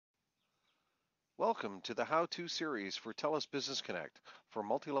Welcome to the How-To series for Telus Business Connect for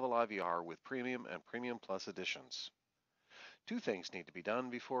multi-level IVR with Premium and Premium Plus editions. Two things need to be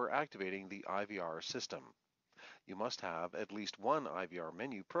done before activating the IVR system. You must have at least one IVR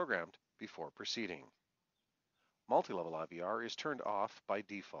menu programmed before proceeding. Multi-level IVR is turned off by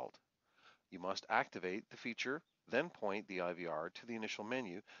default. You must activate the feature, then point the IVR to the initial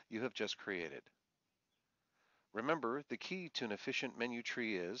menu you have just created. Remember, the key to an efficient menu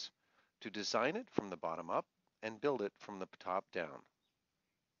tree is to design it from the bottom up and build it from the top down.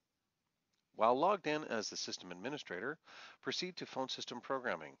 While logged in as the system administrator, proceed to phone system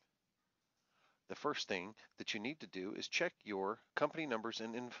programming. The first thing that you need to do is check your company numbers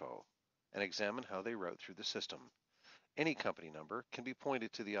and info and examine how they route through the system. Any company number can be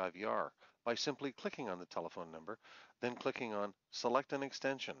pointed to the IVR by simply clicking on the telephone number, then clicking on Select an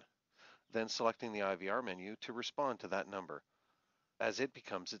Extension, then selecting the IVR menu to respond to that number as it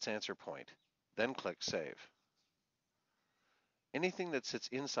becomes its answer point. Then click Save. Anything that sits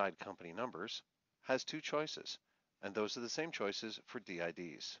inside company numbers has two choices, and those are the same choices for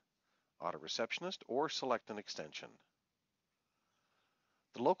DIDs, Auto Receptionist or Select an Extension.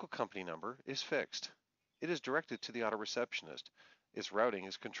 The local company number is fixed. It is directed to the Auto Receptionist. Its routing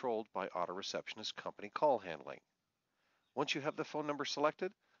is controlled by Auto Receptionist company call handling. Once you have the phone number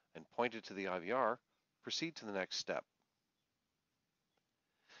selected and pointed to the IVR, proceed to the next step.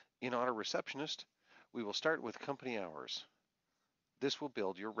 In Auto Receptionist, we will start with company hours. This will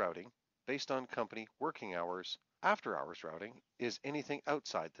build your routing based on company working hours. After hours routing is anything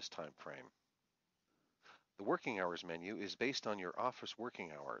outside this time frame. The working hours menu is based on your office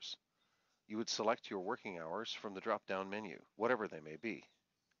working hours. You would select your working hours from the drop-down menu, whatever they may be.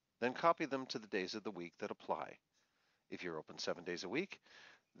 Then copy them to the days of the week that apply. If you're open 7 days a week,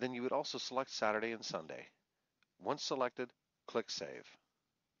 then you would also select Saturday and Sunday. Once selected, click Save.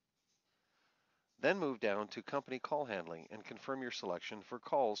 Then move down to Company Call Handling and confirm your selection for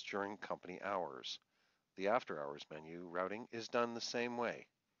calls during company hours. The After Hours menu routing is done the same way.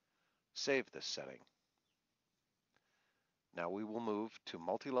 Save this setting. Now we will move to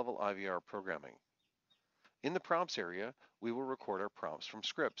Multi-Level IVR Programming. In the Prompts area, we will record our prompts from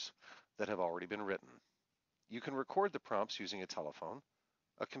scripts that have already been written. You can record the prompts using a telephone,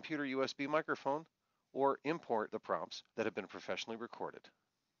 a computer USB microphone, or import the prompts that have been professionally recorded.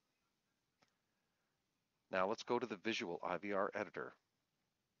 Now let's go to the Visual Ivr Editor.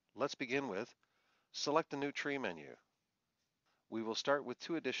 Let's begin with Select the New Tree menu. We will start with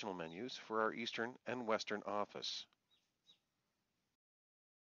two additional menus for our Eastern and Western office.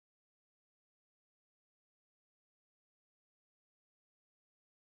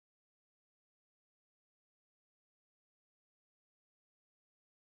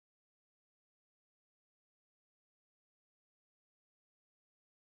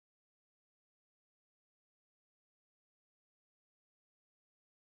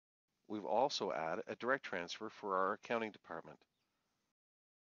 We've also added a direct transfer for our accounting department.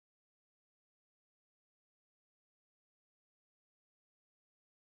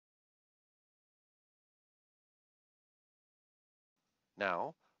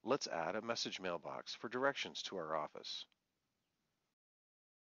 Now, let's add a message mailbox for directions to our office.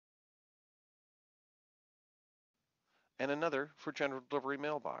 And another for general delivery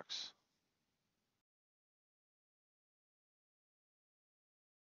mailbox.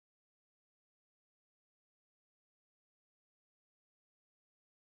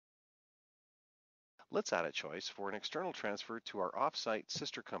 Let's add a choice for an external transfer to our off-site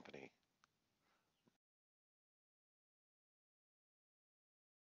sister company.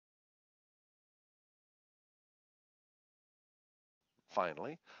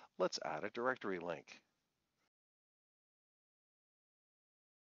 Finally, let's add a directory link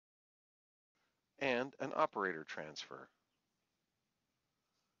and an operator transfer.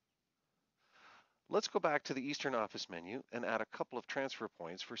 Let's go back to the Eastern Office menu and add a couple of transfer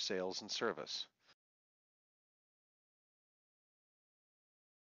points for sales and service.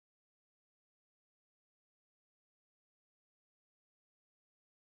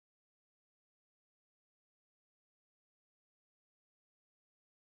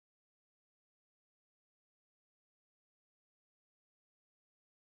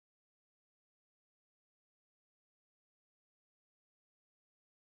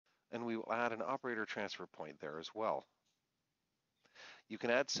 And we will add an operator transfer point there as well. You can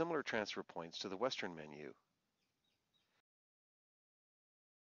add similar transfer points to the Western menu.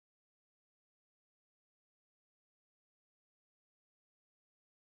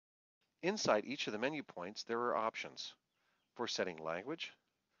 Inside each of the menu points, there are options for setting language,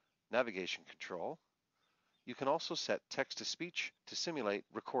 navigation control, You can also set text-to-speech to simulate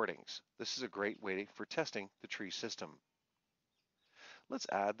recordings. This is a great way for testing the tree system. Let's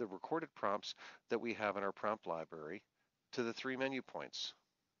add the recorded prompts that we have in our prompt library to the 3 menu points.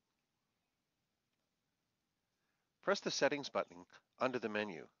 Press the Settings button under the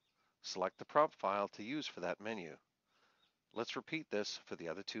menu. Select the prompt file to use for that menu. Let's repeat this for the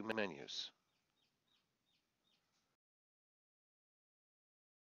other 2 menus.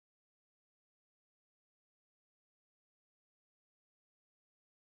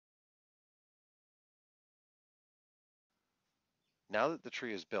 Now that the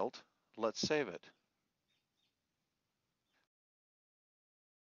tree is built, let's save it.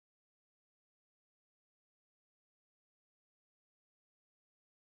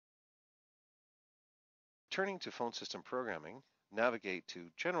 Turning to phone system programming, navigate to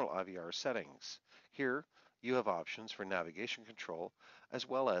General IVR Settings. Here, you have options for navigation control as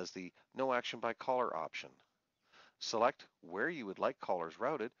well as the No Action by Caller option. Select where you would like callers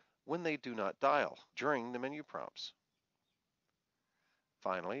routed when they do not dial during the menu prompts.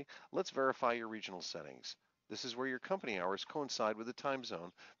 Finally, let's verify your regional settings. This is where your company hours coincide with the time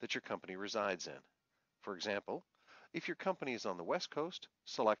zone that your company resides in. For example, if your company is on the West Coast,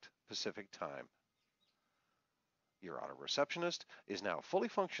 select Pacific Time. Your auto receptionist is now fully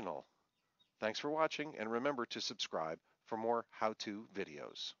functional. Thanks for watching, and remember to subscribe for more how-to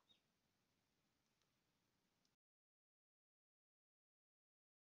videos.